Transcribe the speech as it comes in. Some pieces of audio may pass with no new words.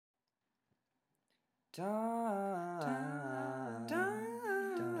Hello,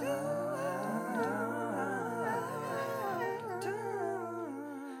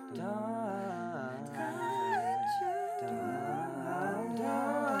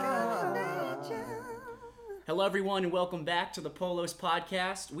 everyone, and welcome back to the Polos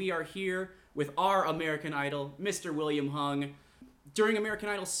Podcast. We are here with our American Idol, Mr. William Hung. During American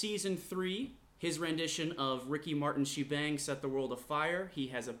Idol Season 3, his rendition of Ricky Martin's She Bangs Set the World Afire. He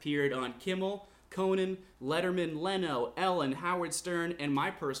has appeared on Kimmel, Conan, Letterman, Leno, Ellen, Howard Stern, and my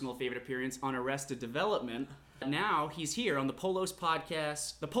personal favorite appearance on Arrested Development. Now he's here on the Polos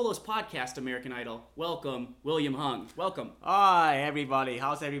Podcast American Idol. Welcome, William Hung. Welcome. Hi, everybody.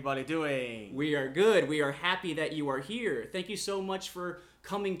 How's everybody doing? We are good. We are happy that you are here. Thank you so much for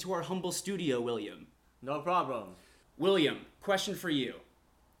coming to our humble studio, William. No problem. William, question for you.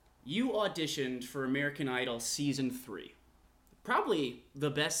 You auditioned for American Idol Season 3. Probably the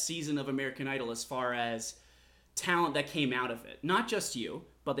best season of American Idol as far as talent that came out of it. Not just you,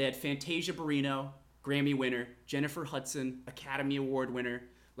 but they had Fantasia Barrino, Grammy winner, Jennifer Hudson, Academy Award winner,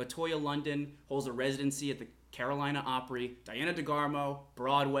 LaToya London holds a residency at the Carolina Opry, Diana DeGarmo,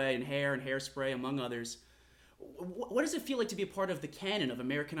 Broadway, and Hairspray, among others. What does it feel like to be a part of the canon of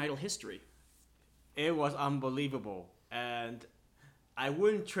American Idol history? It was unbelievable, and I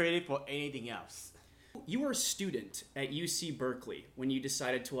wouldn't trade it for anything else. You were a student at UC Berkeley when you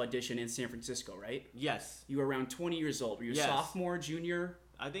decided to audition in San Francisco, right? Yes. You were around 20 years old. Were you a sophomore, junior?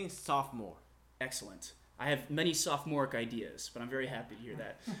 I think sophomore. Excellent. I have many sophomoric ideas, but I'm very happy to hear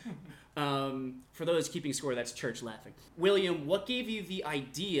that. For those keeping score, that's church laughing. William, what gave you the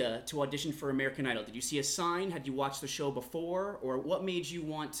idea to audition for American Idol? Did you see a sign? Had you watched the show before? Or what made you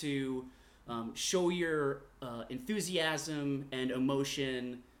want to show your enthusiasm and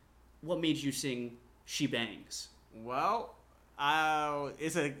emotion? What made you sing She Bangs? Well,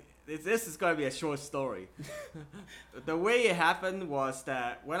 this is going to be a short story. The way it happened was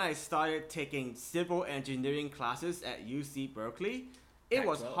that when I started taking civil engineering classes at UC Berkeley, it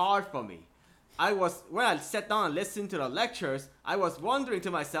was hard for me. When I sat down and listened to the lectures, I was wondering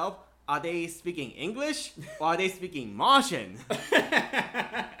to myself, are they speaking English or are they speaking Martian?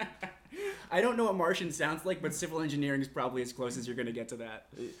 I don't know what Martian sounds like, but civil engineering is probably as close as you're going to get to that.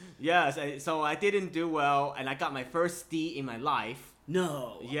 Yes, so I didn't do well, and I got my first D in my life.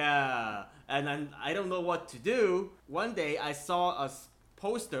 No. Yeah, and then I don't know what to do. One day I saw a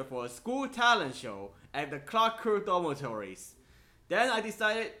poster for a school talent show at the Clark Kerr dormitories. Then I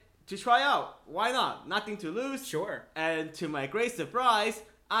decided to try out. Why not? Nothing to lose. Sure. And to my great surprise,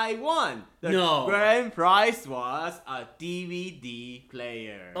 I won. The No. grand prize was a DVD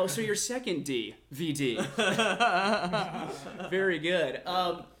player. Oh, so your second D, VD. Very good.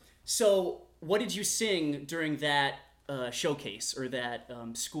 So what did you sing during that showcase or that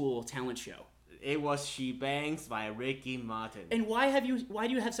school talent show? It was She Bangs by Ricky Martin. And why do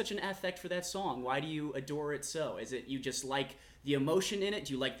you have such an affect for that song? Why do you adore it so? Is it you just like the emotion in it?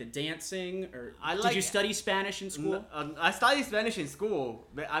 Do you like the dancing? Or did you study Spanish in school? I studied Spanish in school,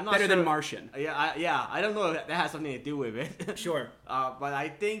 but I'm not Better sure. than Martian. Yeah. I don't know if that has something to do with it. Sure. But I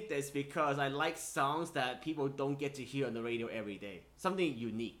think that's because I like songs that people don't get to hear on the radio every day. Something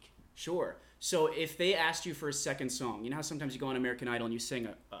unique. Sure. So if they asked you for a second song, you know how sometimes you go on American Idol and you sing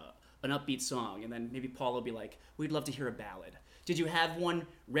an upbeat song, and then maybe Paul will be like, we'd love to hear a ballad. Did you have one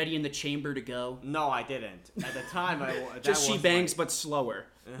ready in the chamber to go? No, I didn't. At the time, Just She Bangs, but slower.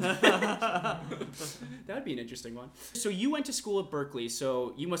 That would be an interesting one. So you went to school at Berkeley,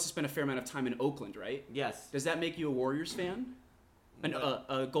 so you must have spent a fair amount of time in Oakland, right? Yes. Does that make you a Warriors fan?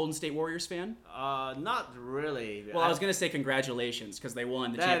 A Golden State Warriors fan? Not really. Well, I was going to say congratulations because they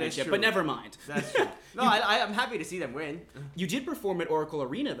won the That championship, is true. but never mind. That's true. No, I'm happy to see them win. You did perform at Oracle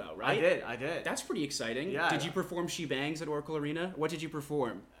Arena, though, right? I did. That's pretty exciting. Yeah. Did you perform She Bangs at Oracle Arena? What did you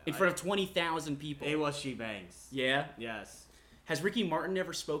perform? In front of 20,000 people. It was She Bangs. Yeah? Yes. Has Ricky Martin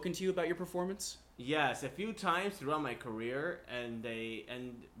ever spoken to you about your performance? Yes, a few times throughout my career, and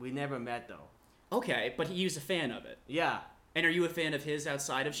we never met though. Okay, but he was a fan of it. Yeah. And are you a fan of his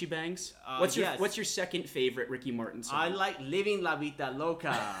outside of She Bangs? Yes. What's your second favorite Ricky Martin song? I like Living La Vida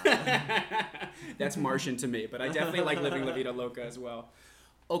Loca. That's Martian to me, but I definitely like Living La Vida Loca as well.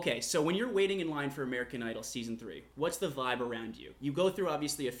 Okay, so when you're waiting in line for American Idol Season 3, what's the vibe around you? You go through,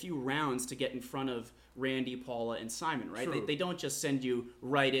 obviously, a few rounds to get in front of Randy, Paula, and Simon, right? True. They don't just send you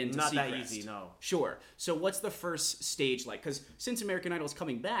right into Not that Seacrest. easy, no. Sure. So what's the first stage like? Because since American Idol is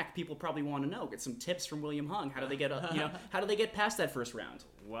coming back, people probably want to know. Get some tips from William Hung. How do they get how do they get past that first round?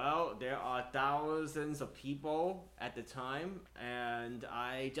 Well, there are thousands of people at the time, and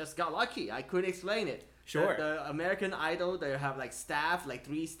I just got lucky. I couldn't explain it. Sure. The American Idol, they have like staff, like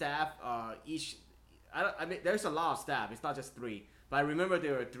 3 staff, each I mean, there's a lot of staff. It's not just 3, but I remember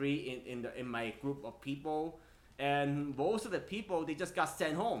there were 3 in my group of people, and most of the people they just got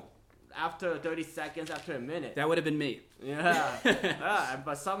sent home after 30 seconds, after a minute. That would have been me. Yeah,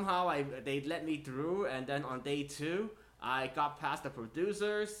 but somehow they let me through, and then on day 2, I got past the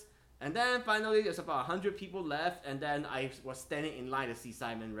producers, and then finally there's about 100 people left, and then I was standing in line to see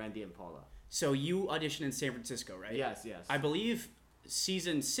Simon, Randy, and Paula. So you auditioned in San Francisco, right? Yes. I believe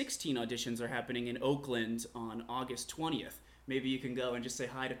season 16 auditions are happening in Oakland on August 20th. Maybe you can go and just say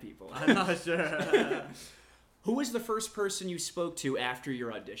hi to people. I'm not sure. Who was the first person you spoke to after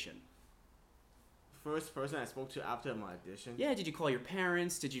your audition? First person I spoke to after my audition? Yeah, did you call your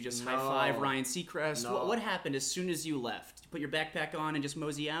parents? Did you just No. high-five Ryan Seacrest? No. What happened as soon as you left? Did you put your backpack on and just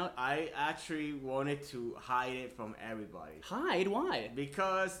mosey out? I actually wanted to hide it from everybody. Hide? Why?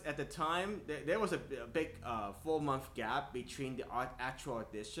 Because at the time, there was a big 4-month gap between the actual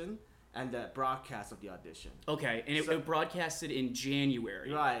audition and the broadcast of the audition. Okay, and it broadcasted in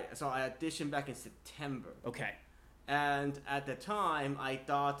January. Right, so I auditioned back in September. Okay. And at the time, I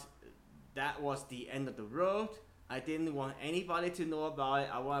thought that was the end of the road. I didn't want anybody to know about it.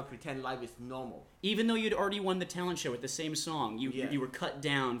 I want to pretend life is normal. Even though you'd already won the talent show with the same song, you were cut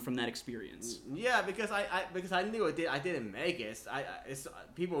down from that experience. Yeah, because I knew I didn't make it.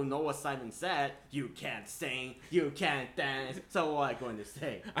 People know what Simon said. You can't sing, you can't dance. So what am I going to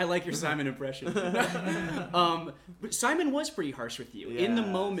say? I like your Simon impression. But Simon was pretty harsh with you. In the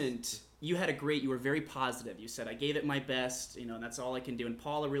moment, you were very positive. You said, I gave it my best, and that's all I can do. And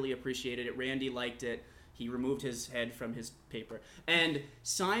Paula really appreciated it. Randy liked it. He removed his head from his paper. And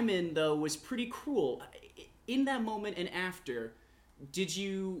Simon, though, was pretty cruel. In that moment and after, did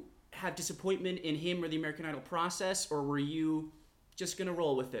you have disappointment in him or the American Idol process, or were you just going to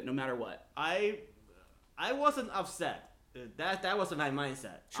roll with it no matter what? I wasn't upset. That wasn't my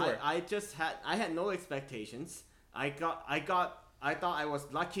mindset. Sure. I had no expectations. I thought I was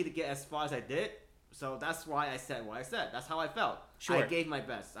lucky to get as far as I did. So that's why I said what I said. That's how I felt. Sure. I gave my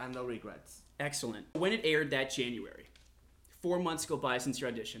best. I have no regrets. Excellent. When it aired that January, 4 months go by since your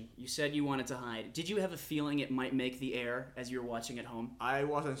audition. You said you wanted to hide. Did you have a feeling it might make the air as you were watching at home? I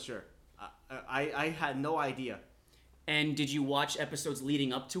wasn't sure. I had no idea. And did you watch episodes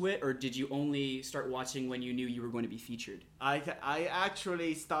leading up to it, or did you only start watching when you knew you were going to be featured? I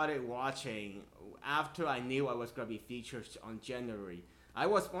actually started watching after I knew I was going to be featured on January. I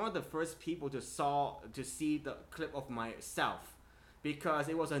was one of the first people to see the clip of myself, because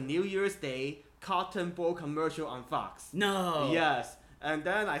it was a New Year's Day Cotton Bowl commercial on Fox. No. Yes. And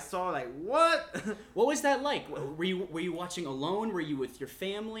then I saw what? What was that like? Were you watching alone? Were you with your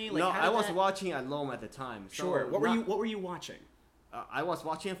family? No, I was watching alone at the time. So sure. What were you watching? I was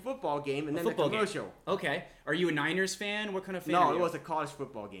watching a football game and then the football commercial. Game. Okay. Are you a Niners fan? What kind of fan? No, are you? It was a college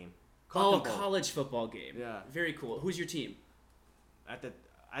football game. College football game. Yeah. Very cool. Who's your team?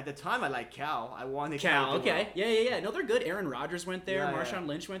 At the time, I liked Cal. I wanted Cal. Okay. Well. Yeah. No, they're good. Aaron Rodgers went there. Marshawn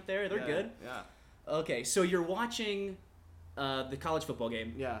Lynch went there. They're good. Yeah. Okay, so you're watching the college football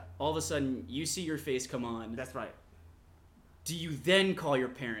game. Yeah. All of a sudden, you see your face come on. That's right. Do you then call your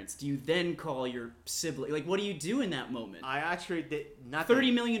parents? Do you then call your sibling? Like, what do you do in that moment? I actually did nothing.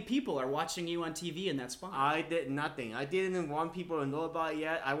 30 million people are watching you on TV in that spot. I did nothing. I didn't want people to know about it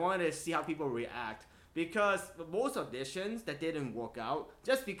yet. I wanted to see how people react. Because most auditions that didn't work out,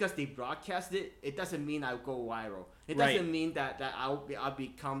 just because they broadcast it, it doesn't mean I'll go viral. It doesn't mean that I'll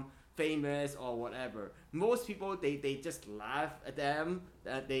become famous or whatever. Most people they just laugh at them.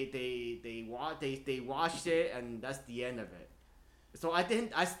 That they watched it, and that's the end of it. So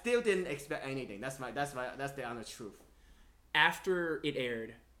I still didn't expect anything. That's the honest truth. After it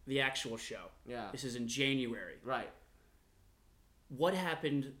aired, the actual show. Yeah. This is in January. Right. What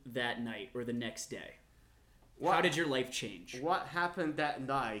happened that night or the next day? How did your life change? What happened that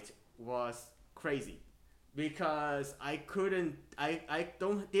night was crazy, because I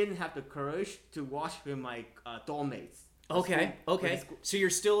didn't have the courage to watch with my dorm mates. Okay. So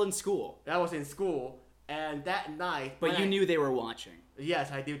you're still in school. I was in school, and that night. But you knew they were watching.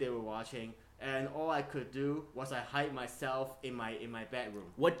 Yes, I knew they were watching, and all I could do was I hide myself in my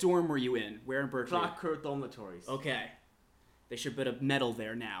bedroom. What dorm were you in? Where in Berkeley? Clark Kerr dormitories. Okay. They should put a medal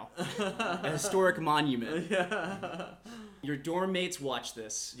there now. A historic monument. Yeah. Your dorm mates watch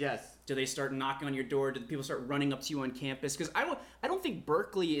this. Yes. Do they start knocking on your door? Do people start running up to you on campus? Because I don't think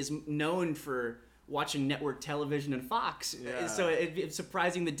Berkeley is known for watching network television and Fox. Yeah. So it's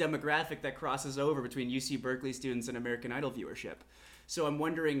surprising the demographic that crosses over between UC Berkeley students and American Idol viewership. So I'm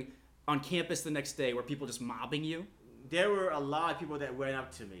wondering, on campus the next day, were people just mobbing you? There were a lot of people that went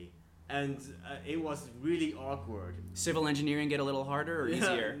up to me. and it was really awkward. Civil engineering get a little harder or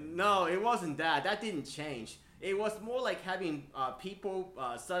easier? No, it wasn't that. That didn't change. It was more like having people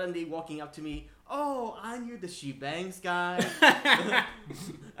suddenly walking up to me. Oh, aren't you the shebangs guy?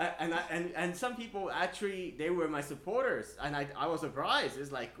 and some people actually, they were my supporters, and I was surprised.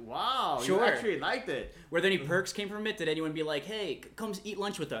 It's like, wow, sure. You actually liked it. Were there any perks came from it? Did anyone be like, hey, come eat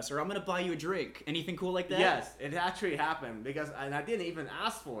lunch with us, or I'm gonna buy you a drink? Anything cool like that? Yes, it actually happened and I didn't even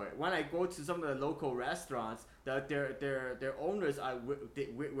ask for it. When I go to some of the local restaurants, their owners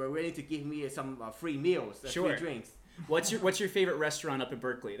were willing to give me some free meals, free drinks. What's your favorite restaurant up in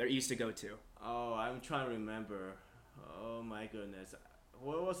Berkeley that you used to go to? Oh, I'm trying to remember. Oh my goodness,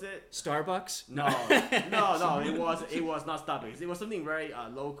 what was it? Starbucks? No, it was not Starbucks. It was something very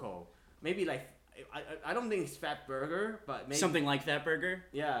local. Maybe like I don't think it's Fat Burger, but maybe something like Fat Burger.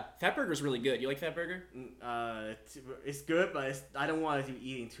 Yeah, Fat Burger's really good. You like Fat Burger? It's good, but I don't want to be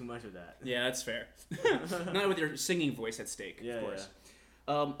eating too much of that. Yeah, that's fair. Not with your singing voice at stake, yeah, of course.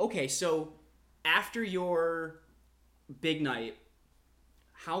 Yeah. Okay, so after your big night,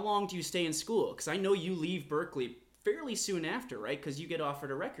 how long do you stay in school? Because I know you leave Berkeley fairly soon after, right? Because you get offered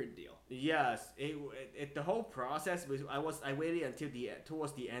a record deal. Yes, the whole process was I waited until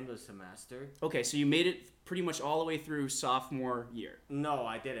towards the end of the semester. Okay, so you made it pretty much all the way through sophomore year. No,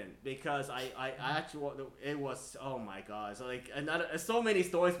 I didn't, because I actually, it was, oh my god, so like so many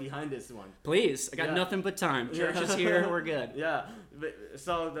stories behind this one. Please, I got nothing but time. Church is here, we're good. Yeah,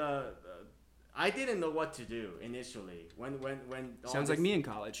 so I didn't know what to do initially when sounds like me in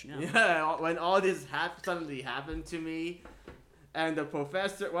college. Yeah. Yeah, when all this suddenly happened to me, and the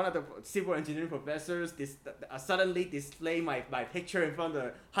professor, one of the civil engineering professors, suddenly display my picture in front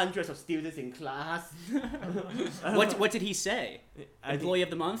of hundreds of students in class. What did he say? Employee of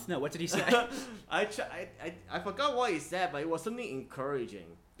the month? No, what did he say? I forgot what he said, but it was something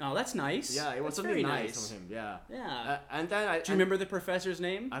encouraging. Oh, that's nice. Yeah, it was something nice from him. Yeah. Yeah. And then do you remember the professor's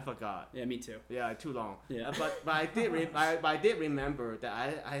name? I forgot. Yeah, me too. Yeah, too long. Yeah. But I did remember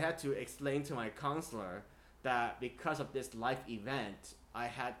that I had to explain to my counselor that because of this life event, I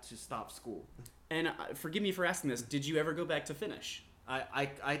had to stop school. And forgive me for asking this. Did you ever go back to finish?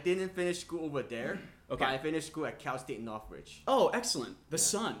 I didn't finish school over there. Okay. But I finished school at Cal State Northridge. Oh, excellent. The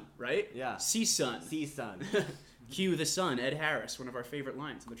Sun, right? Yeah. C-Sun. C-Sun. Cue the Sun, Ed Harris, one of our favorite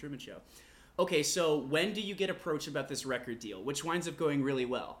lines on The Truman Show. Okay, so when do you get approached about this record deal, which winds up going really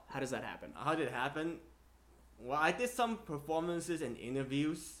well? How does that happen? How did it happen? Well, I did some performances and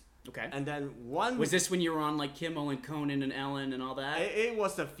interviews. Okay. And then one... Was this when you were on like Kimmel and Conan and Ellen and all that? It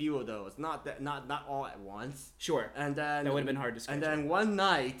was a few of those, not all at once. Sure. And then... That would have been hard to schedule. And then one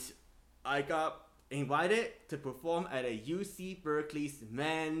night, I got invited to perform at a UC Berkeley's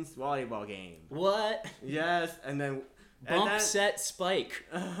men's volleyball game. What? Yes, and then... Set, spike,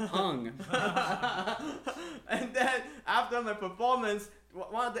 hung. And then after my performance,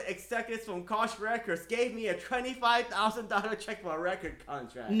 one of the executives from Koch Records gave me a $25,000 check for a record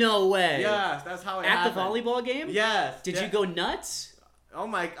contract. No way. Yes, that's how it happened. At the volleyball game? Yes. Did you go nuts? Oh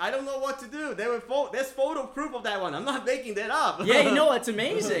my! I don't know what to do. There's photo proof of that one. I'm not making that up. Yeah, you know, it's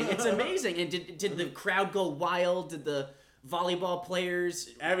amazing. It's amazing. And did the crowd go wild? Did the volleyball players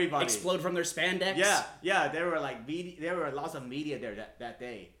everybody explode from their spandex? Yeah. There were lots of media there that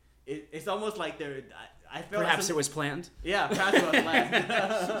day. It's almost like I felt perhaps it was planned. Yeah, perhaps it was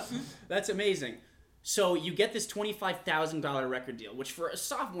planned. That's amazing. So you get this $25,000 record deal, which for a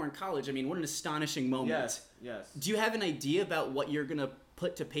sophomore in college, I mean, what an astonishing moment. Yes. Do you have an idea about what you're gonna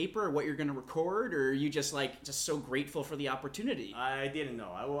put to paper, or what you're gonna record, or are you just so grateful for the opportunity? I didn't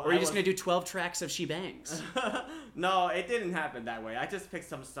know. Or are you just gonna do 12 tracks of She Bangs? No, it didn't happen that way. I just picked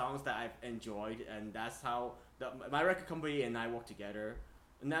some songs that I've enjoyed, and that's how my record company and I worked together,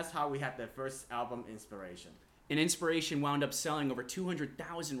 and that's how we had the first album, Inspiration. And Inspiration wound up selling over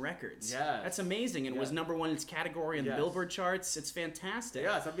 200,000 records. Yeah. That's amazing, and was number one in its category on the Billboard charts. It's fantastic.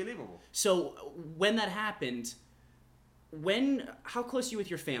 Yeah, it's unbelievable. So when that happened, how close are you with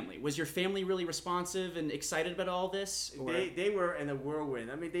your family? Was your family really responsive and excited about all this? Or? They were in a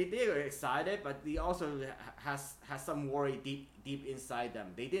whirlwind. I mean, they were excited, but they also has some worry deep inside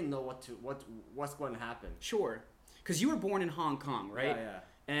them. They didn't know what's going to happen. Sure, because you were born in Hong Kong, right? Yeah.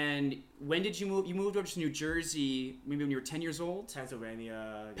 And when did you move? You moved over to New Jersey maybe when you were 10 years old?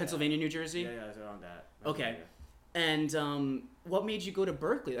 Pennsylvania, New Jersey? Yeah, it's around that. Okay. And what made you go to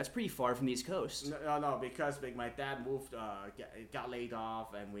Berkeley? That's pretty far from the East Coast. No, because my dad moved, got laid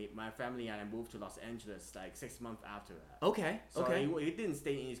off, and my family and I moved to Los Angeles 6 months after that. Okay. So he didn't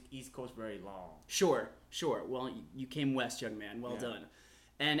stay in East Coast very long. Sure. Well, you came west, young man. Well done.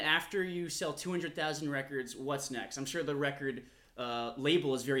 And after you sell 200,000 records, what's next? I'm sure the record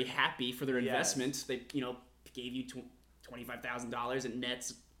label is very happy for their Yes. investment. They, gave you $25,000 and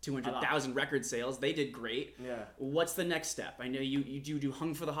nets 200,000 record sales. They did great. Yeah. What's the next step? I know you do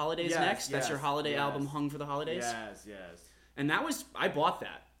Hung for the Holidays Yes, next. That's your yes, holiday yes. album, Hung for the Holidays. Yes. And I bought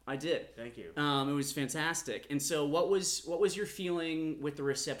that. I did. Thank you. It was fantastic. And so, what was your feeling with the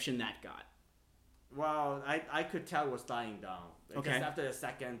reception that got? Well, I could tell it was dying down. Because Okay. after the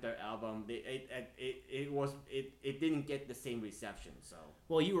second, third album, it didn't get the same reception. So.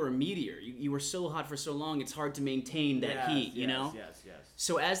 Well, you were a meteor. You were so hot for so long. It's hard to maintain that Yes, heat. You know. Yes.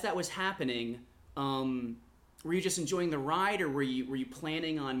 So as that was happening, were you just enjoying the ride, or were you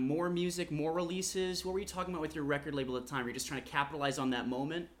planning on more music, more releases? What were you talking about with your record label at the time? Were you just trying to capitalize on that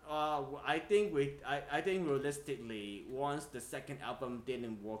moment? I think realistically, once the second album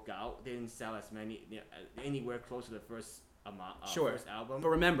didn't work out, didn't sell as many anywhere close to the first Sure. first album. But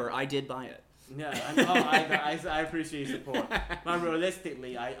remember, I did buy it. Yeah, I appreciate your support. But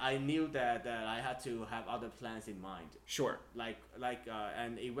realistically, I knew that I had to have other plans in mind. Sure.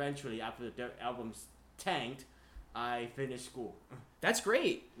 And eventually after the third album's tanked, I finished school. That's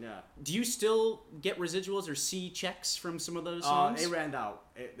great. Yeah. Do you still get residuals or see checks from some of those songs? They ran out.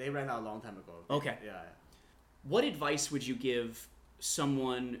 They ran out a long time ago. Okay. Yeah. What advice would you give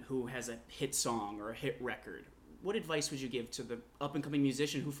someone who has a hit song or a hit record? What advice would you give to the up-and-coming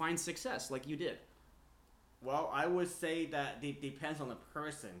musician who finds success like you did? Well, I would say that it depends on the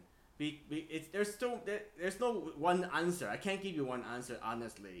person. There's no one answer. I can't give you one answer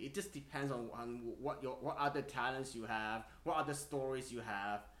honestly. It just depends on what other talents you have, what other stories you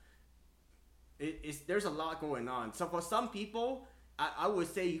have. There's a lot going on. So for some people, I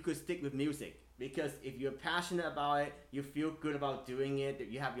would say you could stick with music because if you're passionate about it, you feel good about doing it.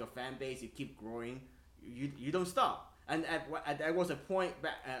 You have your fan base, you keep growing. You don't stop. And there was a point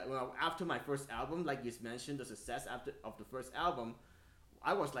back after my first album, like you mentioned, the success of the first album.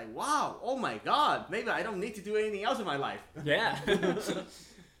 I was like, wow, oh my God, maybe I don't need to do anything else in my life. Yeah.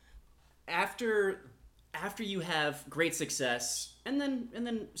 After you have great success and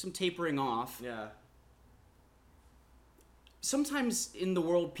then some tapering off. Yeah. Sometimes in the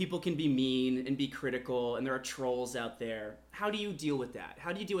world people can be mean and be critical and there are trolls out there. How do you deal with that?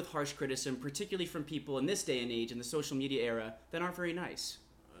 How do you deal with harsh criticism, particularly from people in this day and age in the social media era that aren't very nice?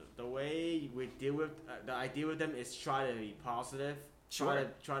 The way we deal with I deal with them is try to be positive. Sure.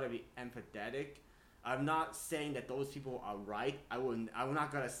 Try to be empathetic. I'm not saying that those people are right. I'm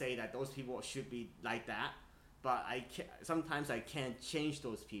not gonna say that those people should be like that. But sometimes I can't change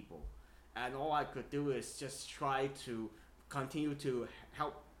those people, and all I could do is just try to continue to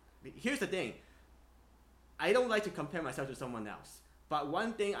help. Here's the thing. I don't like to compare myself to someone else. But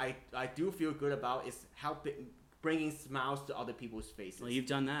one thing I do feel good about is bringing smiles to other people's faces. Well, you've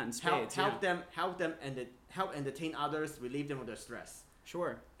done that in spades. Help entertain others, relieve them of their stress.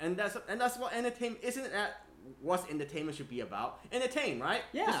 Sure. And that's what entertainment isn't. That what entertainment should be about. Entertain, right?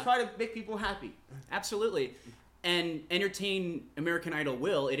 Yeah. Just try to make people happy. Absolutely. And Entertain American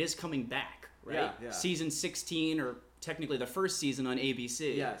Idol it is coming back, right? Yeah. Season 16, or technically the first season on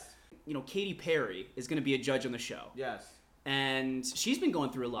ABC. Yes. Katy Perry is going to be a judge on the show. Yes. And she's been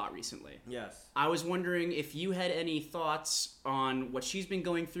going through a lot recently. Yes. I was wondering if you had any thoughts on what she's been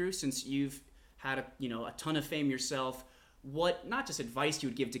going through since you've had a ton of fame yourself. What, not just advice you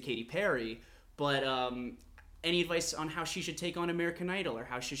would give to Katy Perry, but any advice on how she should take on American Idol, or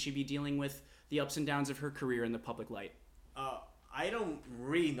how should she be dealing with the ups and downs of her career in the public light? I don't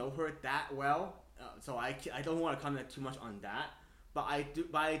really know her that well, so I don't want to comment too much on that. But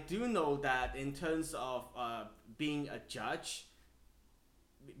I do know that in terms of being a judge,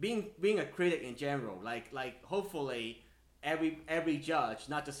 being a critic in general, like hopefully every judge,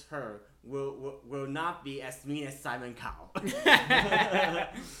 not just her, will not be as mean as Simon Cowell.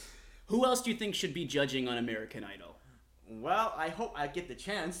 Who else do you think should be judging on American Idol? Well, I hope I get the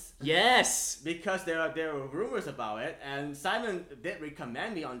chance. Yes, Because there are rumors about it, and Simon did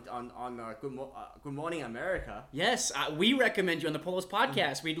recommend me on Good Morning America. yes. We recommend you on the Polos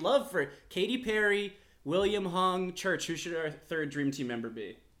podcast. We'd love for Katy Perry, William Hung, Church. Who should our third Dream Team member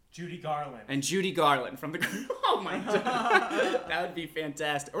be? Judy Garland. And Judy Garland from the... Oh my God. That would be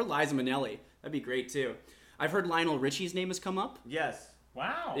fantastic. Or Liza Minnelli. That'd be great too. I've heard Lionel Richie's name has come up. Yes.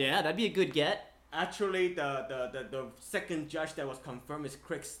 Wow. Yeah, that'd be a good get. Actually, the second judge that was confirmed is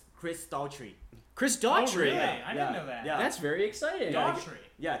Chris Daughtry. Chris Oh, Daughtry. really? I didn't know that. Yeah. That's very exciting. Daughtry.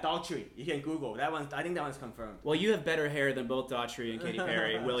 Yeah, Daughtry. You can Google that one. I think that one's confirmed. Well, you have better hair than both Daughtry and Katy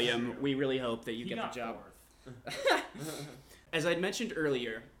Perry. William, we really hope that you He get got the job. fourth. As I'd mentioned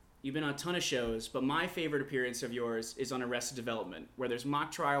earlier, you've been on a ton of shows, but my favorite appearance of yours is on Arrested Development, where there's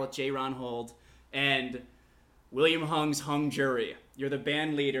mock trial with J. Ron Hold, and William Hung's Hung Jury. You're the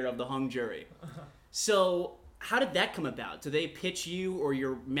band leader of the Hung Jury. So how did that come about? Do they pitch you or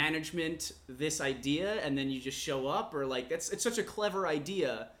your management this idea and then you just show up? Or like, it's such a clever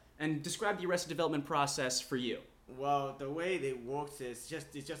idea. And describe the Arrested Development process for you. Well, the way it works is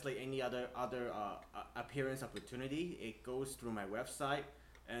it's just like any other appearance opportunity. It goes through my website,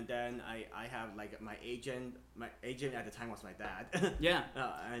 and then I have like my agent. My agent at the time was my dad. Yeah.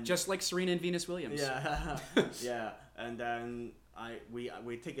 And Just like Serena and Venus Williams. yeah, yeah. And then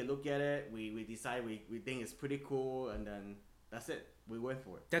we take a look at it. We decide we think it's pretty cool, and then that's it. We went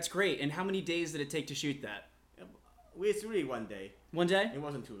for it. That's great. And how many days did it take to shoot that? It's really one day. One day? It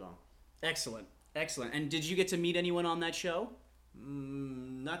wasn't too long. Excellent. Excellent. And did you get to meet anyone on that show?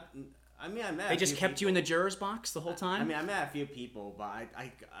 Not. I mean, I met. They just kept you in the juror's box the whole time? I mean, I met a few people, but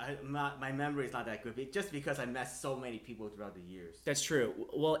my memory is not that good. Just because I met so many people throughout the years. That's true.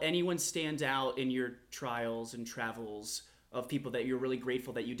 Well, anyone stand out in your trials and travels of people that you're really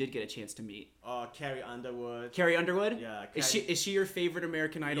grateful that you did get a chance to meet? Carrie Underwood. Carrie Underwood? Yeah. Is she your favorite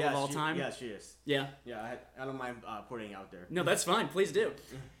American Idol of all time? Yeah, she is. Yeah? Yeah, I don't mind putting it out there. No, that's fine. Please do.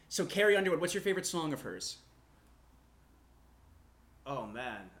 So Carrie Underwood, what's your favorite song of hers? Oh,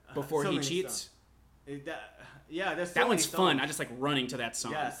 man. Before So He many Cheats? songs. There's so That many one's fun. songs. I just like running to that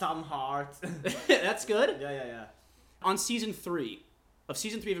song. Yeah, Some Heart. That's good. Yeah. On season 3 of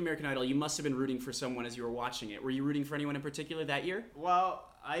American Idol, you must have been rooting for someone as you were watching it. Were you rooting for anyone in particular that year? Well,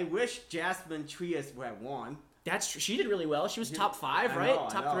 I wish Jasmine Trias would have won. That's true. She did really well. She was top 5, I right? know,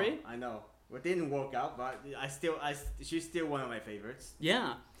 Top I know, 3? I know. It didn't work out, but she's still one of my favorites.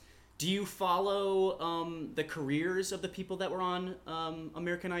 Yeah. Do you follow the careers of the people that were on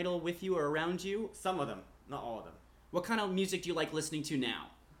American Idol with you or around you? Some of them, not all of them. What kind of music do you like listening to now?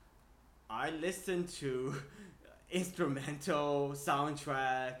 I listen to instrumental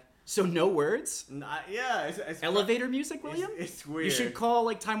soundtrack. So no words? It's Elevator music, William? It's weird. You should call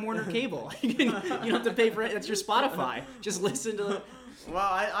like Time Warner Cable. You don't have to pay for it. That's your Spotify. Just listen to. Well,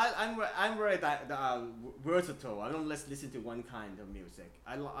 I'm very versatile. I don't just listen to one kind of music.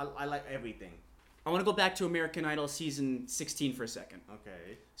 I like everything. I want to go back to American Idol season 16 for a second.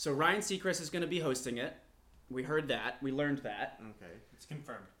 Okay. So Ryan Seacrest is going to be hosting it. We heard that. We learned that. Okay. It's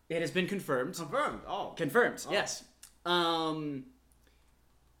confirmed. It has been confirmed. Confirmed. Oh. Confirmed. Oh. Yes.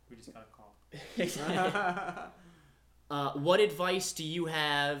 We just got a call. What advice do you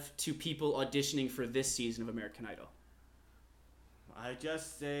have to people auditioning for this season of American Idol? I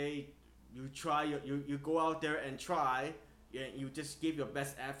just say you try. You go out there and try. You just give your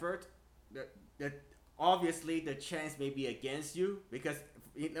best effort. That obviously the chance may be against you because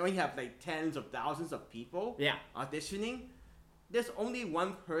when you have like tens of thousands of people auditioning, there's only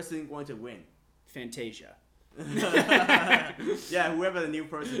one person going to win. Fantasia. Yeah, whoever the new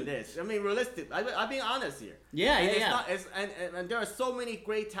person is. I mean, realistic. I'm being honest here. Yeah, and yeah. And there are so many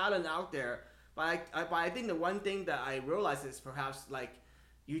great talent out there. But I think the one thing that I realize is perhaps like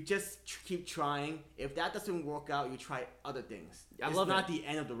you just keep trying. If that doesn't work out, you try other things. It's not the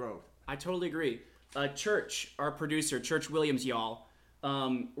end of the road. I totally agree. Church, our producer, Church Williams, y'all.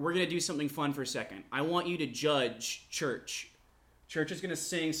 We're gonna do something fun for a second. I want you to judge Church. Church is gonna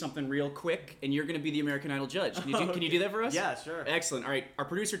sing something real quick, and you're gonna be the American Idol judge. Can you do that for us? Yeah, sure. Excellent. All right, our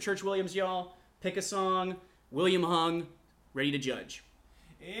producer, Church Williams, y'all. Pick a song. William Hung, ready to judge.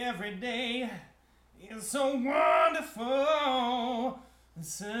 Every day is so wonderful, and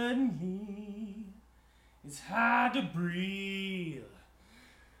suddenly it's hard to breathe.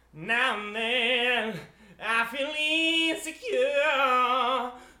 Now and then I feel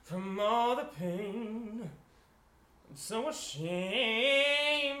insecure from all the pain. I'm so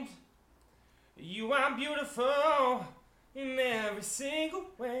ashamed. You are beautiful in every single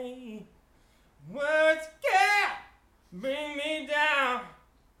way. Words can't bring me down.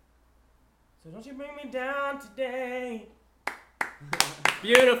 So don't you bring me down today.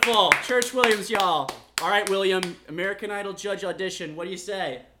 Beautiful. Church Williams, y'all. All right, William, American Idol judge audition. What do you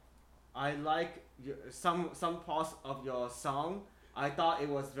say? I like some parts of your song. I thought it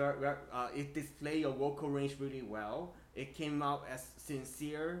was it displayed your vocal range really well. It came out as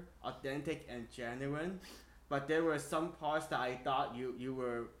sincere, authentic, and genuine. But there were some parts that I thought you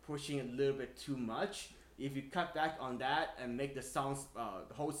were pushing a little bit too much. If you cut back on that and make the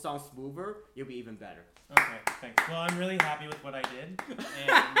whole song smoother, you'll be even better. Okay, thanks. Well, I'm really happy with what I did, and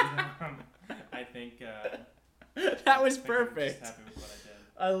I think That was I'm just perfect. happy with what I did.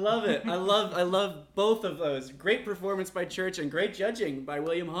 I love it. I love both of those. Great performance by Church and great judging by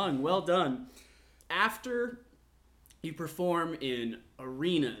William Hung. Well done. After you perform in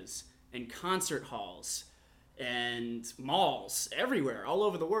arenas and concert halls and malls everywhere, all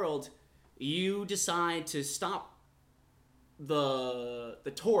over the world, you decide to stop the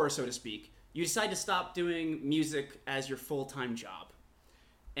tour, so to speak. You decide to stop doing music as your full-time job.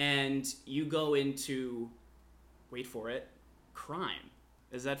 And you go into, wait for it, crime.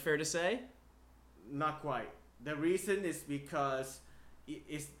 Is that fair to say? Not quite. The reason is because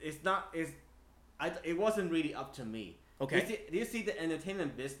it wasn't really up to me. Okay. You see the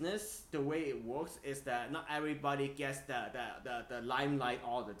entertainment business, the way it works is that not everybody gets the limelight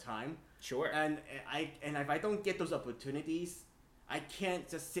all the time. Sure. And if I don't get those opportunities, I can't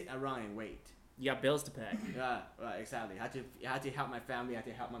just sit around and wait. You got bills to pay. Yeah, right, exactly. I had to help my family, I had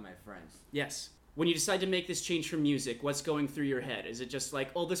to help my friends. Yes. When you decide to make this change from music, what's going through your head? Is it just like,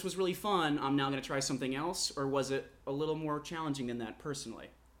 oh, this was really fun, I'm now going to try something else? Or was it a little more challenging than that personally?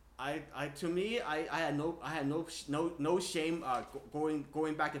 I had no shame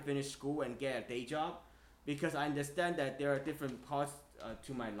going back to finish school and get a day job, because I understand that there are different parts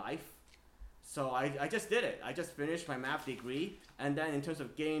to my life. So I just did it. I just finished my math degree, and then in terms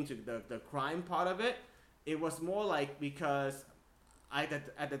of getting to the crime part of it, it was more like because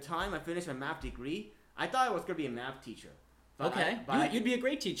at the time I finished my math degree, I thought I was gonna be a math teacher. But okay, you'd be a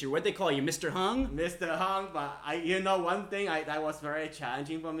great teacher. What'd they call you, Mr. Hung? Mr. Hung, but one thing that was very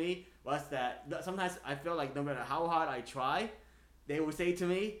challenging for me was that sometimes I feel like no matter how hard I try, they would say to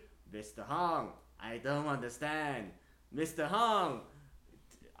me, Mr. Hung, I don't understand. Mr. Hung,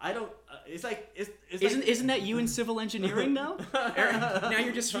 I don't. It's like isn't that you in civil engineering though? Now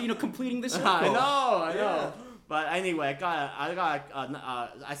you're just completing the circle. I know. Yeah. But anyway,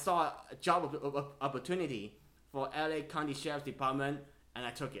 I saw a job opportunity for LA County Sheriff's Department, and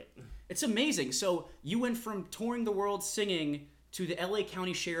I took it. It's amazing. So you went from touring the world singing to the LA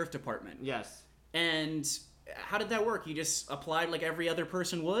County Sheriff Department. Yes. And how did that work? You just applied like every other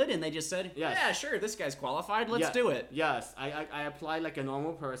person would, and they just said, yes. Yeah, sure, this guy's qualified, let's do it. Yes, I applied like a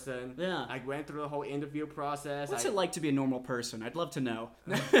normal person. Yeah. I went through the whole interview process. What's it like to be a normal person? I'd love to know.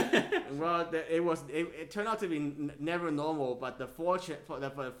 Well, it turned out to be never normal, but the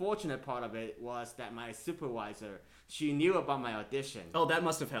fortunate part of it was that my supervisor, she knew about my audition. Oh, that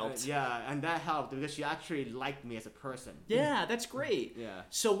must have helped. Yeah, and that helped because she actually liked me as a person. Yeah, that's great. Yeah.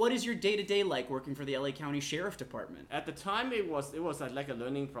 So what is your day-to-day like working for the LA County Sheriff Department? At the time, it was like a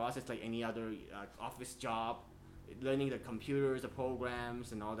learning process like any other office job, learning the computers, the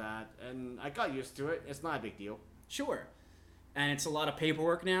programs, and all that. And I got used to it. It's not a big deal. Sure. And it's a lot of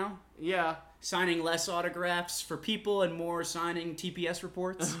paperwork now? Yeah. Signing less autographs for people and more signing TPS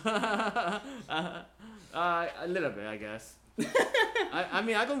reports? A little bit, I guess. I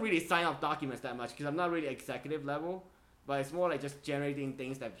mean, I don't really sign off documents that much because I'm not really executive level, but it's more like just generating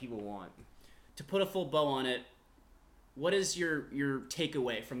things that people want. To put a full bow on it, what is your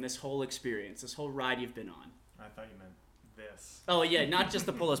takeaway from this whole experience, this whole ride you've been on? I thought you meant this. Oh yeah, not just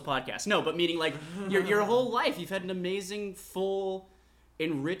the Polos podcast. No, but meaning like your whole life. You've had an amazing, full,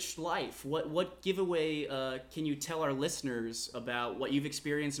 enriched life. What giveaway can you tell our listeners about what you've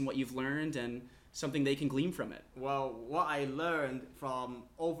experienced and what you've learned and something they can glean from it? Well, what I learned from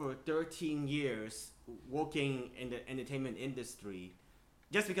over 13 years working in the entertainment industry,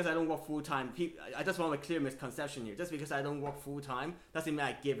 just because I don't work full-time, I just want to clear misconception here. Just because I don't work full-time doesn't mean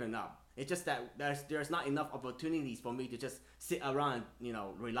I've given up. It's just that there's not enough opportunities for me to just sit around,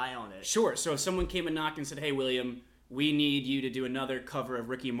 rely on it. Sure. So if someone came and knocked and said, "Hey, William, we need you to do another cover of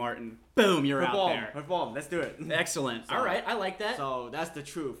Ricky Martin," boom, you're out there. Perform. Let's do it. Excellent. So, all right, I like that. So that's the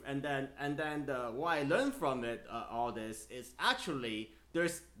truth. And then what I learned from it, all this, is actually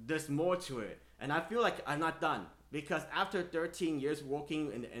there's more to it. And I feel like I'm not done. Because after 13 years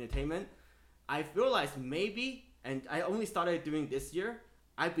working in the entertainment, I realized maybe, and I only started doing this year,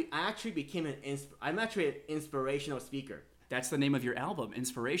 I'm actually an inspirational speaker. That's the name of your album,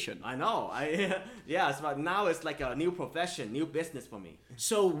 Inspiration. I know. Yes, but now it's like a new profession, new business for me.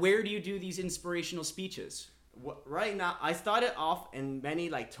 So where do you do these inspirational speeches? Right now, I started off in many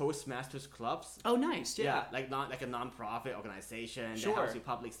like Toastmasters clubs. Oh, nice. Yeah. Like a non-profit organization Sure. that helps you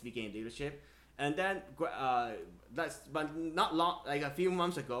public speaking and leadership. And then but not long, like a few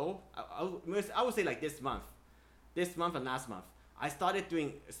months ago, I would say like this month and last month, I started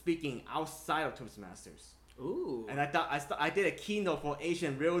doing speaking outside of Toastmasters. Ooh. And I did a keynote for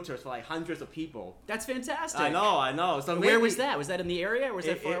Asian realtors for like hundreds of people. That's fantastic. I know. So where was that? Was that in the area or was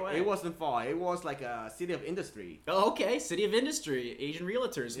that far away? It wasn't far. It was like a city of industry. Oh, okay. City of Industry. Asian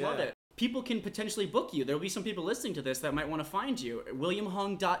realtors. Yeah. Love it. People can potentially book you. There will be some people listening to this that might want to find you.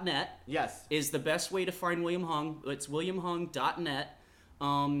 WilliamHung.net Yes. is the best way to find William Hung. It's WilliamHung.net.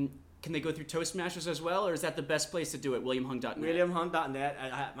 can they go through Toastmasters as well, or is that the best place to do it? WilliamHung.net. WilliamHung.net.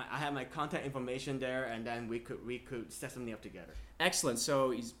 I have my contact information there, and then we could set something up together. Excellent.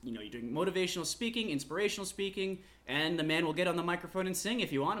 So you're doing motivational speaking, inspirational speaking, and the man will get on the microphone and sing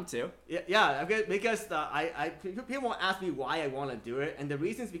if you want him to. Yeah. Because people ask me why I want to do it, and the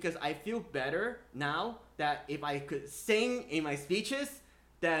reason is because I feel better now that if I could sing in my speeches,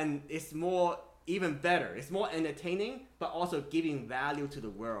 then it's more even better. It's more entertaining, but also giving value to the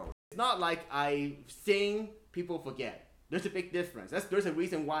world. It's not like I sing, people forget. There's a big difference. There's a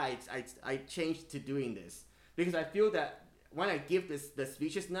reason why I changed to doing this, because I feel that when I give the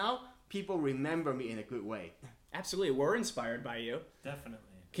speeches now, people remember me in a good way. Absolutely. We're inspired by you. Definitely.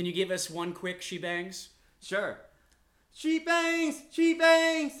 Can you give us one quick she bangs? Sure. She bangs.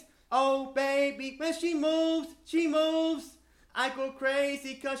 Oh, baby, when she moves. I go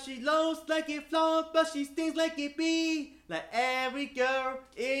crazy cause she looks like it flows, but she stings like it bee. Like every girl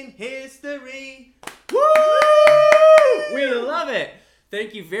in history. Woo! We love it.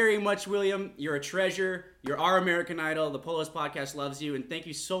 Thank you very much, William. You're a treasure. You're our American Idol. The Polos Podcast loves you, and thank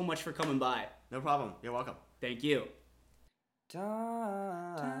you so much for coming by. No problem. You're welcome. Thank you.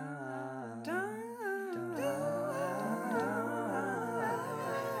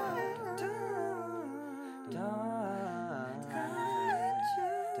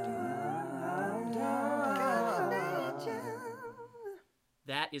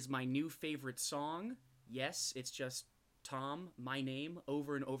 That is my new favorite song. Yes, it's just Tom, my name,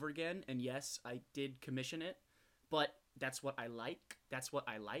 over and over again. And yes, I did commission it. But that's what I like. That's what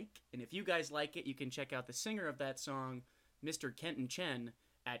I like. And if you guys like it, you can check out the singer of that song, Mr. Kenton Chen,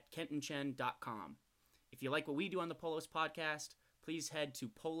 at kentonchen.com. If you like what we do on the Polos Podcast, please head to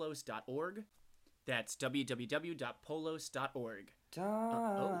polos.org. That's www.polos.org.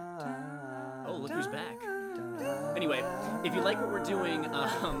 Oh, look who's back. Anyway, if you like what we're doing,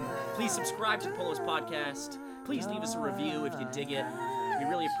 please subscribe to the Polos Podcast. Please leave us a review if you dig it. We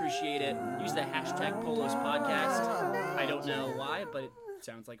really appreciate it. Use the hashtag Polos Podcast. I don't know why, but it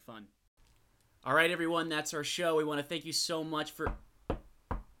sounds like fun. All right, everyone, that's our show. We want to thank you so much for...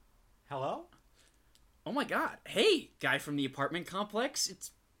 Hello? Oh my God. Hey, guy from the apartment complex.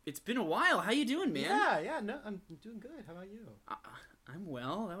 It's been a while. How you doing, man? Yeah, no, I'm doing good. How about you? I'm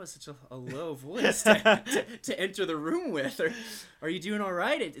well. That was such a low voice to enter the room with. Are you doing all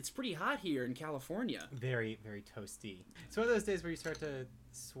right? It's pretty hot here in California. Very, very toasty. It's one of those days where you start to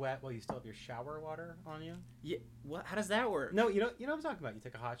sweat while you still have your shower water on you. Yeah. What? How does that work? No, you know what I'm talking about. You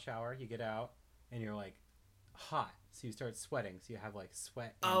take a hot shower, you get out, and you're like hot, so you start sweating. So you have like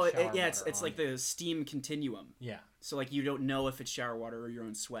sweat. And shower yeah. water It's like the steam continuum. Yeah. So like you don't know if it's shower water or your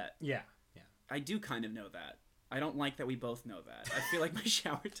own sweat. Yeah. I do kind of know that. I don't like that we both know that. I feel like my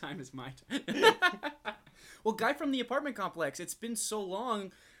shower time is my time. Well, guy from the apartment complex, it's been so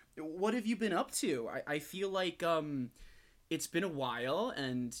long. What have you been up to? I feel like it's been a while,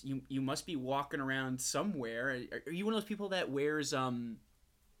 and you must be walking around somewhere. Are you one of those people that wears an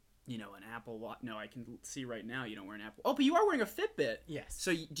Apple Watch? No, I can see right now you don't wear an Apple. Oh, but you are wearing a Fitbit. Yes.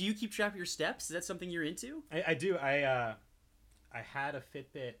 So do you keep track of your steps? Is that something you're into? I do. I had a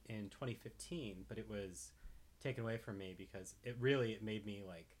Fitbit in 2015, but it was taken away from me because it made me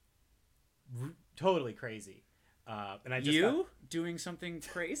like totally crazy. And I just doing something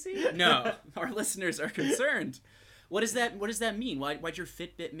crazy? No, our listeners are concerned. What does that mean? Why'd your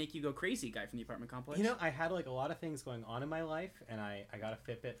Fitbit make you go crazy, guy from the apartment complex? I had like a lot of things going on in my life, and I got a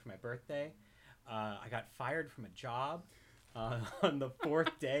Fitbit for my birthday. I got fired from a job on the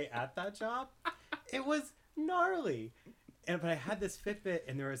fourth day at that job. It was gnarly. But I had this Fitbit,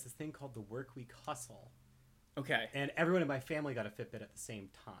 and there was this thing called the Workweek Hustle. Okay. And everyone in my family got a Fitbit at the same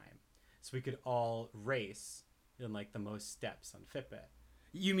time. So we could all race in like the most steps on Fitbit.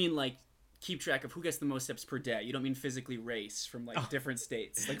 You mean like keep track of who gets the most steps per day? You don't mean physically race from like different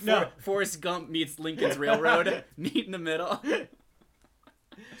states? Like no. Forrest Gump meets Lincoln's Railroad, meet in the middle?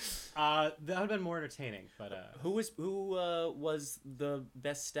 That would have been more entertaining, but who was the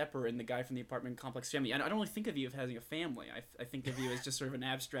best stepper in the guy from the apartment complex family? I don't really think of you as having a family. I think of you as just sort of an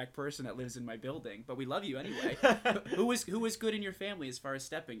abstract person that lives in my building. But we love you anyway. Who was good in your family as far as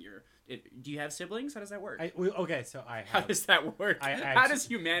stepping? Do you have siblings? How does that work? How does that work? How does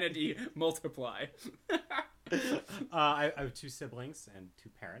humanity multiply? I have two siblings and two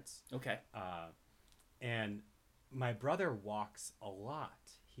parents. Okay. And my brother walks a lot.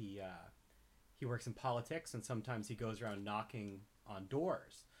 He works in politics, and sometimes he goes around knocking on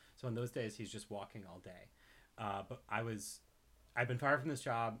doors. So in those days, he's just walking all day. But I've been fired from this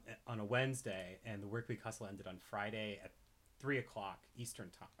job on a Wednesday, and the Workweek Hustle ended on Friday at 3:00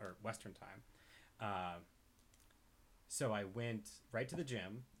 Eastern time or Western time. So I went right to the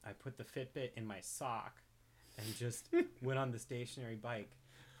gym. I put the Fitbit in my sock and just went on the stationary bike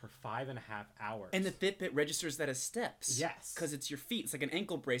for 5.5 hours. And the Fitbit registers that as steps. Yes. Because it's your feet. It's like an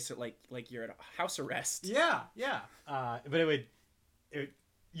ankle bracelet, like you're at a house arrest. Yeah. But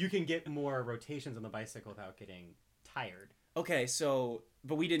you can get more rotations on the bicycle without getting tired. Okay, so,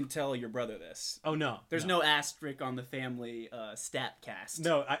 but we didn't tell your brother this. Oh, no. There's no asterisk on the family stat cast.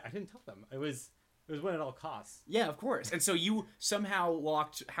 No, I didn't tell them. It was one at all costs. Yeah, of course. And so you somehow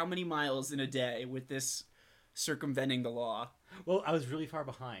walked how many miles in a day with this circumventing the law? Well, I was really far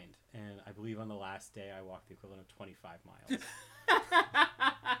behind, and I believe on the last day I walked the equivalent of 25 miles.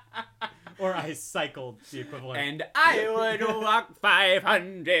 Or I cycled the equivalent. And I would walk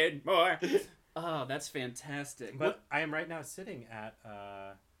 500 more. Oh, that's fantastic. But I am right now sitting at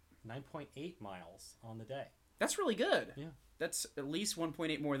 9.8 miles on the day. That's really good. Yeah. That's at least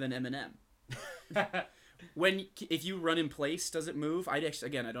 1.8 more than Eminem. If you run in place, does it move? I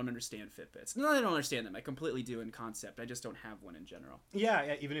don't understand Fitbits. No, I don't understand them. I completely do in concept. I just don't have one in general.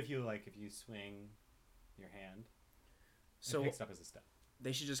 Yeah. Even if you swing your hand, so it picks up as a step.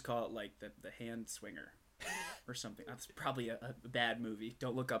 They should just call it like the hand swinger, or something. That's probably a bad movie.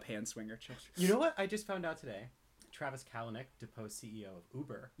 Don't look up hand swinger. You know what? I just found out today. Travis Kalanick, deposed CEO of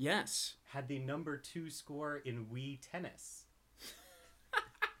Uber, Yes. had the number 2 score in Wii tennis.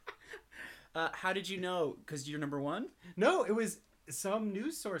 How did you know? Because you're number 1? No, it was some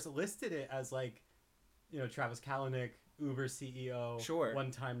news source listed it as Travis Kalanick, Uber CEO, Sure.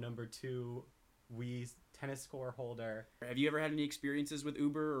 one-time number 2 Wii tennis score holder. Have you ever had any experiences with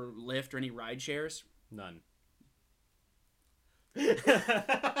Uber or Lyft or any ride shares? None.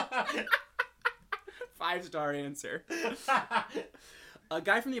 5-star answer. A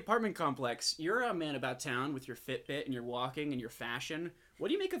guy from the apartment complex. You're a man about town with your Fitbit and your walking and your fashion. What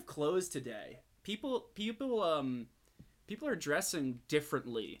do you make of clothes today? People are dressing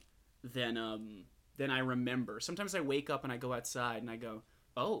differently than I remember. Sometimes I wake up and I go outside and I go,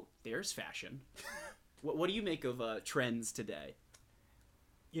 "Oh, there's fashion." What do you make of trends today?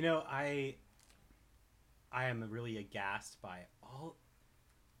 I am really aghast by all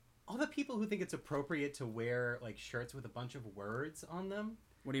the people who think it's appropriate to wear shirts with a bunch of words on them.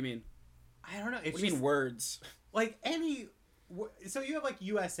 What do you mean? I don't know. What do you mean words? So you have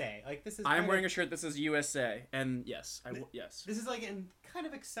USA. This is. I'm wearing a shirt that says USA, and yes, yes. This is an kind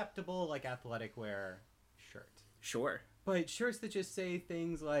of acceptable athletic wear shirt. Sure. But shirts that just say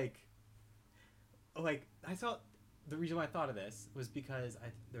things like I thought the reason why I thought of this was because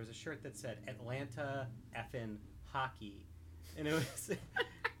there was a shirt that said Atlanta effing hockey, and it was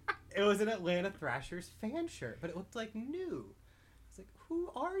it was an Atlanta Thrashers fan shirt, but it looked new. It's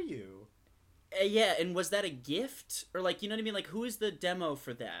who are you? Yeah, and was that a gift? Or you know what I mean? Who is the demo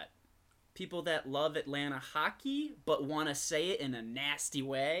for that? People that love Atlanta hockey but want to say it in a nasty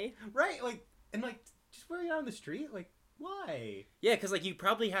way? Right, and just wearing it out on the street? Why? Yeah, because you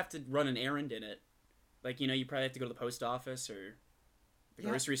probably have to run an errand in it. You probably have to go to the post office or the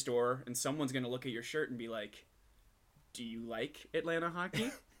grocery store, and someone's going to look at your shirt and be like, "Do you like Atlanta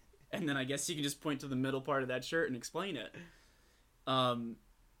hockey?" And then I guess you can just point to the middle part of that shirt and explain it.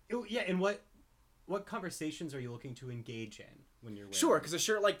 Yeah, and what conversations are you looking to engage in when you're wearing? Sure, because a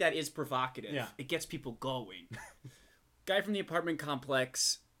shirt like that is provocative. Yeah. It gets people going. Guy from the apartment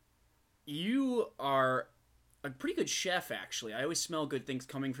complex, you are a pretty good chef, actually. I always smell good things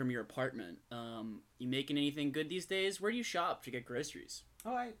coming from your apartment. You making anything good these days? Where do you shop to get groceries?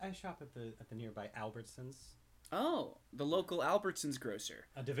 Oh, I shop at the nearby Albertsons. Oh, the local Albertsons grocer.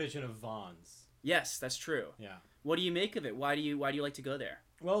 A division of Vons. Yes, that's true. Yeah. What do you make of it? Why do you like to go there?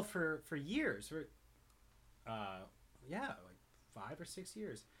 Well, for years, 5 or 6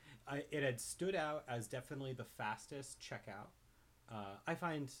 years, it had stood out as definitely the fastest checkout. I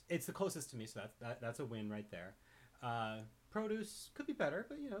find it's the closest to me, so that's a win right there. Produce could be better,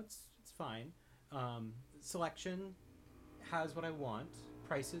 but it's fine. Selection has what I want.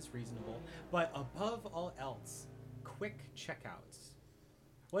 Price is reasonable, but above all else, quick checkouts.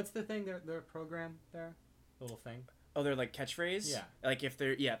 What's the thing? Their program there, the little thing. Oh, they're catchphrase? Yeah. If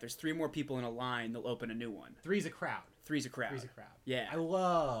there's 3 more people in a line, they'll open a new one. 3's a crowd. 3's a crowd. 3's a crowd. Yeah. I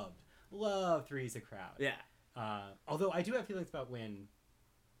love 3's a crowd. Yeah. Although I do have feelings about when,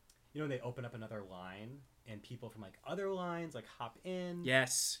 they open up another line and people from other lines hop in.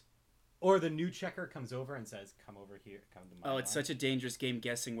 Yes. Or the new checker comes over and says, "Come over here, come to my line." Oh, it's such a dangerous game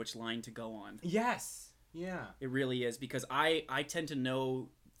guessing which line to go on. Yes. Yeah. It really is, because I tend to know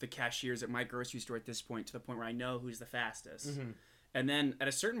the cashiers at my grocery store at this point, to the point where I know who's the fastest. Mm-hmm. And then at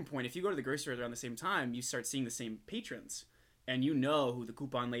a certain point, if you go to the grocery store around the same time, you start seeing the same patrons, and you know who the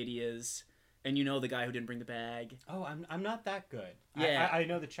coupon lady is, and you know the guy who didn't bring the bag. Oh, I'm not that good. Yeah. I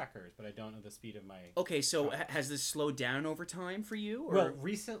know the checkers, but I don't know the speed of my. Okay, so has this slowed down over time for you? Or? Well,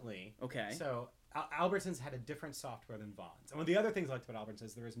 recently. Okay. So Albertsons had a different software than Vons. And one of the other things I liked about Albertsons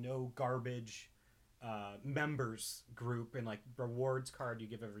is there is no garbage members group and like rewards card you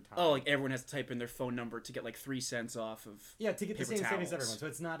give every time. Oh, like everyone has to type in their phone number to get like 3 cents off of. Yeah, to get the paper same savings as towels. everyone. So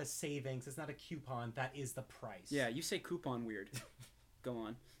it's not a savings, it's not a coupon. That is the price. Yeah, you say coupon weird. Go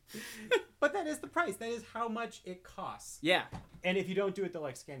on. But that is the price. That is how much it costs. Yeah. And if you don't do it, they'll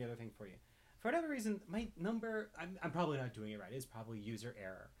like scan the other thing for you. For whatever reason, my number, I'm probably not doing it right. It's probably user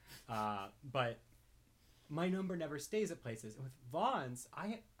error. But my number never stays at places. And with Vons,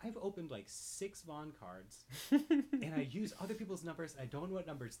 I've opened like 6 Vaughn cards. And I use other people's numbers. I don't know what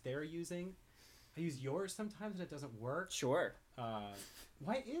numbers they're using. I use yours sometimes and it doesn't work. Sure.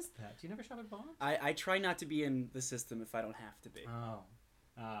 Why is that? Do you never shop at Vons? I try not to be in the system if I don't have to be. Oh.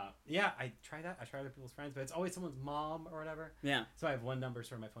 Yeah, I try that. I try other people's friends, but it's always someone's mom or whatever. Yeah. So I have one number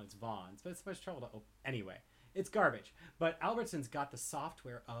for my phone. It's Vons, but it's so much trouble to open. Anyway, it's garbage. But Albertsons got the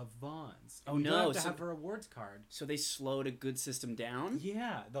software of Vons. Oh, you no, don't have to so- have a rewards card. So they slowed a good system down?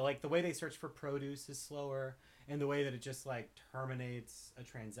 Yeah, the way they search for produce is slower, and the way that it just like terminates a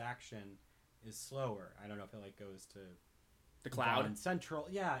transaction is slower. I don't know if it like goes to The cloud? Vons Central.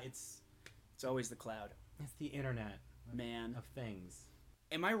 Yeah, it's It's always the cloud. the internet Man. of things.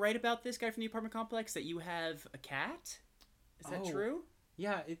 Am I right about this guy from the apartment complex that you have a cat? Is that Oh. true?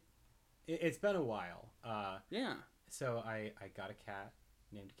 Yeah, it's been a while. Yeah. So I got a cat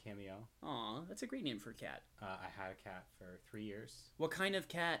named Cameo. Aw, that's a great name for a cat. I had a cat for 3 years. What kind of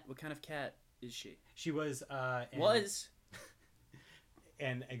cat is she? She was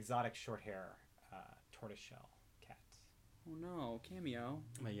an exotic short hair tortoiseshell cat. Oh no, Cameo.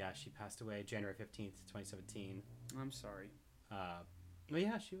 But yeah, she passed away January 15th, 2017. I'm sorry. But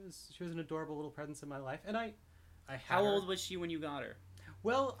yeah, she was an adorable little presence in my life, and I had How her- old was she when you got her?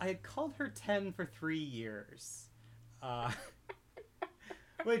 Well, I had called her 10 for 3 years,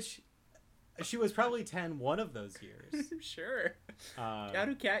 which she was probably 10 one of those years. Sure. How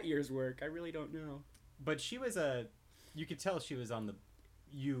do cat years work? I really don't know. But she was you could tell she was on the.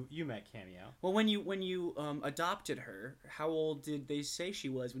 You met Cameo. Well, when you adopted her, how old did they say she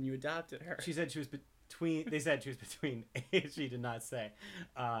was when you adopted her? She said she was between. They said she was between. She did not say.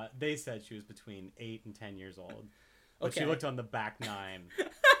 They said she was between 8 and 10 years old. But she Okay. looked on the back 9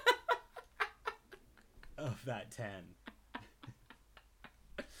 of that 10.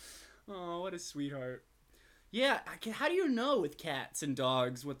 Oh, what a sweetheart. Yeah, how do you know with cats and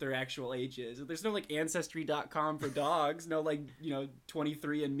dogs what their actual age is? There's no, like, Ancestry.com for dogs, no, like,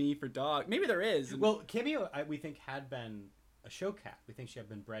 23andMe for dog. Maybe there is. Well, Cameo, we think, had been a show cat. We think she had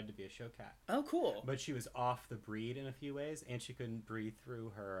been bred to be a show cat. Oh, cool. But she was off the breed in a few ways, and she couldn't breathe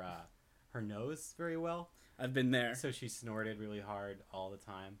through her nose very well. I've been there. So she snorted really hard all the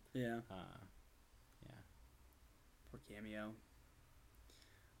time. Yeah. Yeah. Poor Cameo.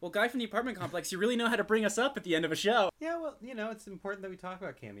 Well, guy from the apartment complex, you really know how to bring us up at the end of a show. Yeah, well, it's important that we talk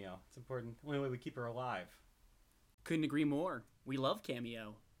about Cameo. It's important. The only way we keep her alive. Couldn't agree more. We love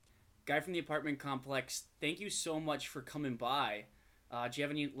Cameo. Guy from the apartment complex, thank you so much for coming by. Do you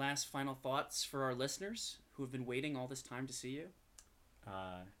have any last final thoughts for our listeners who have been waiting all this time to see you?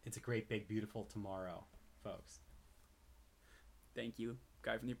 It's a great, big, beautiful tomorrow, folks. Thank you,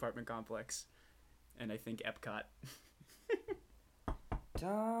 guy from the apartment complex. And I think Epcot.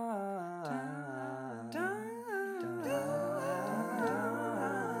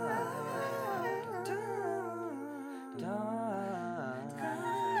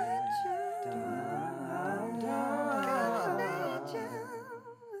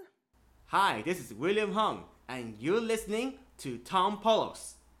 Hi, this is William Hung, and you're listening to Tom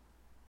Polos.